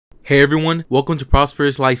Hey everyone, welcome to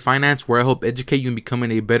Prosperous Life Finance, where I help educate you in becoming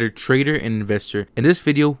a better trader and investor. In this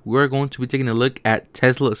video, we're going to be taking a look at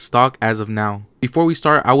Tesla stock as of now. Before we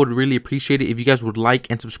start, I would really appreciate it if you guys would like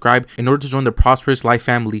and subscribe in order to join the Prosperous Life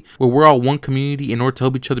family, where we're all one community in order to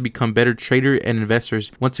help each other become better traders and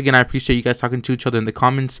investors. Once again, I appreciate you guys talking to each other in the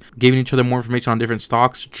comments, giving each other more information on different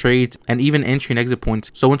stocks, trades, and even entry and exit points.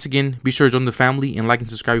 So once again, be sure to join the family and like and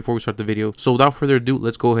subscribe before we start the video. So without further ado,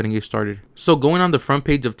 let's go ahead and get started. So going on the front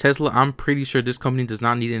page of Tesla, I'm pretty sure this company does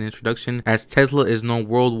not need an introduction, as Tesla is known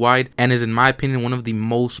worldwide and is, in my opinion, one of the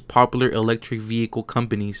most popular electric vehicle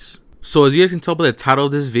companies. So as you guys can tell by the title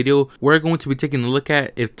of this video, we're going to be taking a look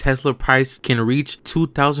at if Tesla price can reach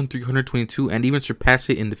 2,322 and even surpass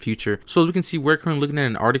it in the future. So as we can see, we're currently looking at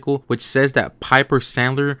an article which says that Piper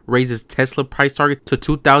Sandler raises Tesla price target to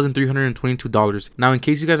 $2,322. Now, in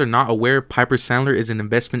case you guys are not aware, Piper Sandler is an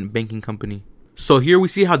investment banking company. So here we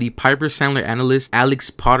see how the Piper Sandler analyst Alex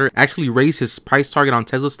Potter actually raised his price target on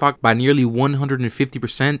Tesla stock by nearly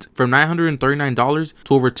 150%, from $939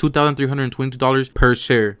 to over $2,322 per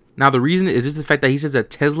share. Now, the reason is just the fact that he says that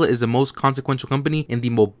Tesla is the most consequential company in the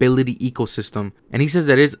mobility ecosystem, and he says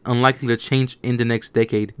that it is unlikely to change in the next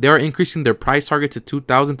decade. They are increasing their price target to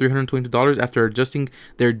 $2,322 after adjusting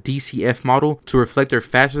their DCF model to reflect their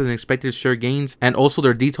faster than expected share gains and also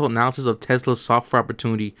their detailed analysis of Tesla's software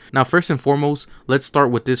opportunity. Now, first and foremost, let's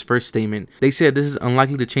start with this first statement. They say that this is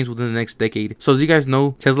unlikely to change within the next decade. So as you guys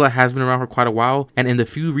know, Tesla has been around for quite a while, and in the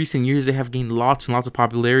few recent years, they have gained lots and lots of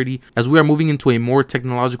popularity as we are moving into a more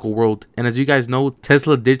technological world. And as you guys know,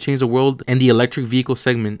 Tesla did change the world in the electric vehicle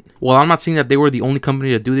segment. While I'm not saying that they were the only company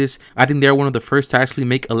to do this, I think they're one of the first to actually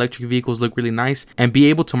make electric vehicles look really nice and be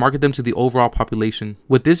able to market them to the overall population.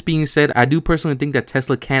 With this being said, I do personally think that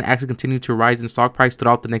Tesla can actually continue to rise in stock price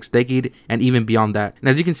throughout the next decade and even beyond that. And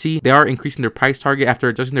as you can see, they are increasing their price target after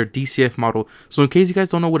adjusting their DCF model. So in case you guys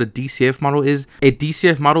don't know what a DCF model is, a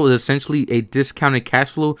DCF model is essentially a discounted cash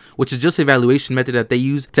flow, which is just a valuation method that they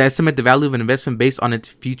use to estimate the value of an investment based on its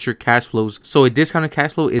future cash flows. So a discounted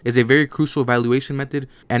cash flow is a very crucial valuation method,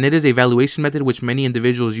 and it is a valuation method which many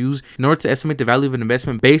individuals use in order to estimate the value of an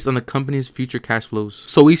investment based on the company's future cash flows.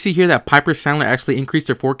 So we see here that Piper Sandler actually increased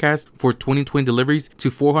their forecast for 2020 deliveries to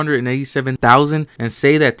 487,000 and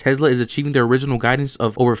say that Tesla is achieving their original guidance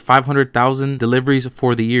of over 500,000 deliveries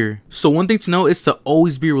for the year. So one thing to know is to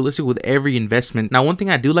always be realistic with every investment. Now, one thing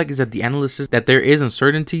I do like is that the analyst says that there is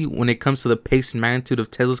uncertainty when it comes to the pace and magnitude of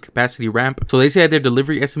Tesla's capacity ramp. So they say that their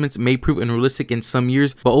delivery estimates may prove unrealistic in some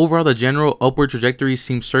years, but overall the general upward trajectory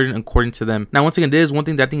seems certain according to them. Now, once again, there is one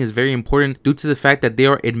thing that I think is very important due to the fact that they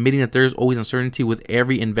are admitting that there is always uncertainty with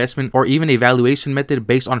every investment or even a valuation method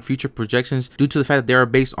based on future projections, due to the fact that they are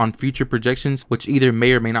based on future projections which either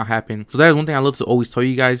may or may not happen. So that is one thing I love to always tell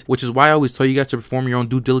you guys, which is why I always tell you guys to perform your own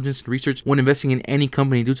due diligence and research when investing in any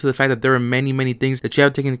company, due to the fact that there are many things that you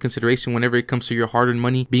have to take into consideration whenever it comes to your hard-earned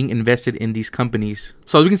money being invested in these companies.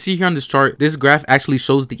 So as we can see here on this chart, this graph actually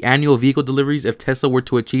shows the annual vehicle deliveries if Tesla were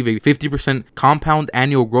to achieve a 50% compound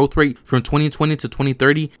annual growth rate from 2020 to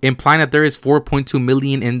 2030, implying that there is 4.2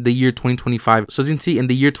 million in the year 2025. So as you can see, in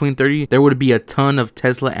the year 2030, there would be a ton of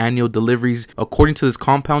Tesla annual deliveries according to this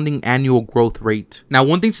compounding annual growth rate. Now,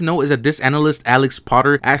 one thing to note is that this analyst Alex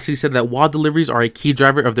Potter actually said that while deliveries are a key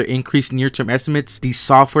driver of their increased near-term estimates, the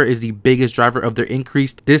software is the biggest driver of their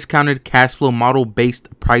increased discounted cash flow model based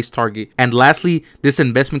price target. And lastly, this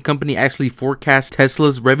investment company actually forecasts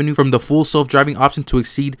Tesla's revenue from the full self-driving option to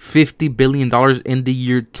exceed $50 billion in the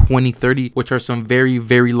year 2030, which are some very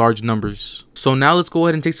large numbers. So now let's go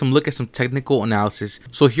ahead and take some look at some technical analysis.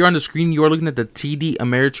 So here on the screen, you are looking at the TD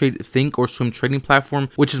Ameritrade Think or Swim trading platform,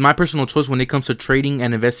 which is my personal choice when it comes to trading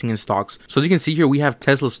and investing in stocks. So as you can see here, we have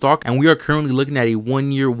Tesla stock, and we are currently looking at a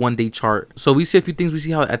 1 year, 1 day chart. So we see a few things. We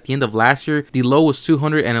see how at the end of last year, the low was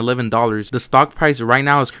 $211. The stock price right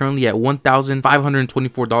now is currently at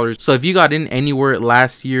 $1,524. So if you got in anywhere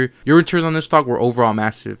last year, your returns on this stock were overall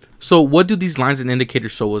massive. So what do these lines and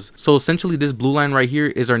indicators show us? So essentially, this blue line right here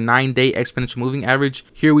is our 9-day exponential moving average.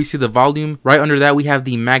 Here we see the volume. Right under that, we have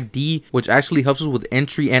the MACD, which actually helps us with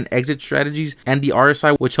entry and exit strategies, and the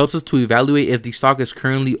RSI, which helps us to evaluate if the stock is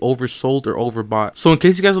currently oversold or overbought. So in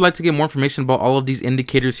case you guys would like to get more information about all of these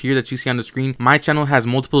indicators here that you see on the screen, my channel has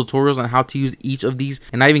multiple tutorials on how to use each of these,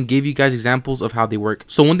 and I even gave you guys examples of how they work.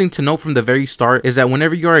 work. So one thing to note from the very start is that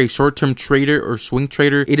whenever you are a short-term trader or swing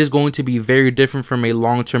trader, it is going to be very different from a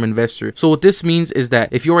long-term investor. So what this means is that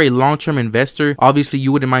if you're a long-term investor, obviously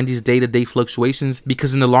you wouldn't mind these day-to-day fluctuations,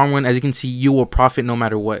 because in the long run, as you can see, you will profit no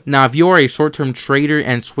matter what. Now, if you are a short-term trader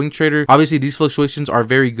and swing trader, obviously these fluctuations are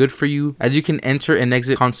very good for you, as you can enter and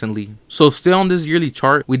exit constantly. So still on this yearly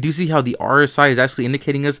chart, we do see how the RSI is actually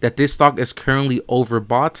indicating us that this stock is currently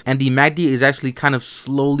overbought, and the MACD is actually kind of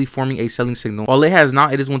slowly forming a selling signal. While it has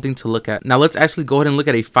not, it is one thing to look at. Now let's actually go ahead and look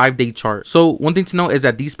at a 5-day chart. So one thing to note is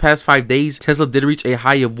that these past 5 days, Tesla did reach a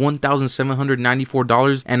high of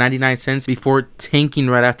 $1,794.99 before tanking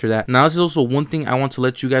right after that. Now this is also one thing I want to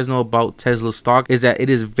let you guys know about Tesla stock, is that it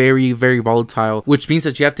is very, very volatile, which means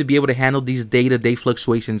that you have to be able to handle these day-to-day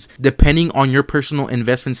fluctuations. Depending on your personal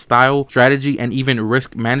investment style, strategy, and even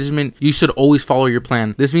risk management, you should always follow your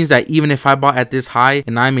plan. This means that even if I bought at this high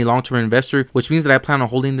and I'm a long-term investor, which means that I plan on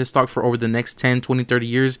holding this stock for over the next 10, 20, 30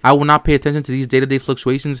 years, I will not pay attention to these day-to-day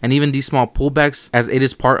fluctuations and even these small pullbacks, as it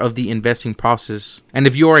is part of the investing process. And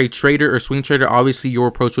if you are a trader or swing trader, obviously your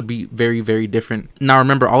approach would be very, very different. Now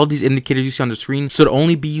remember, all of these indicators you see on the screen should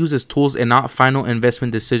only be used as tools and not final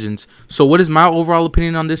investment decisions. So what is my overall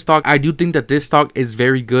opinion on this stock? I do think that this stock is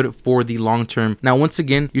very good for the long term. Now once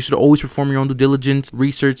again, you should always perform your own due diligence,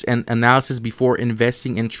 research, and analysis before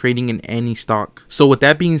investing and trading in any stock. So with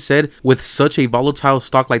that being said, with such a volatile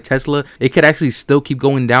stock like Tesla, it could actually still keep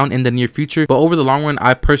going down in the near future, but over the long run,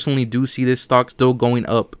 I personally do see this stock still going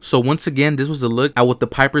up. So once again, this was a look at what the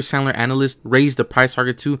Piper Sandler analyst raised the price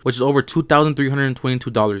target to, which is over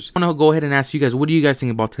 $2,322. I want to go ahead and ask you guys, what do you guys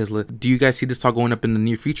think about Tesla? Do you guys see this stock going up in the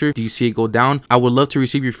near future? Do you see it go down? I would love to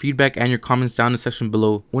receive your feedback and your comments down in the section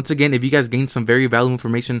below. Once again, if you guys gained some very valuable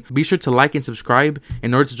information, be sure to like and subscribe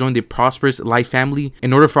in order to join the Prosperous Life family,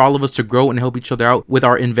 in order for all of us to grow and help each other out with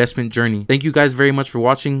our investment journey. Thank you guys very much for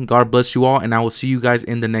watching. God bless you all, and I will see you guys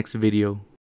in the next video.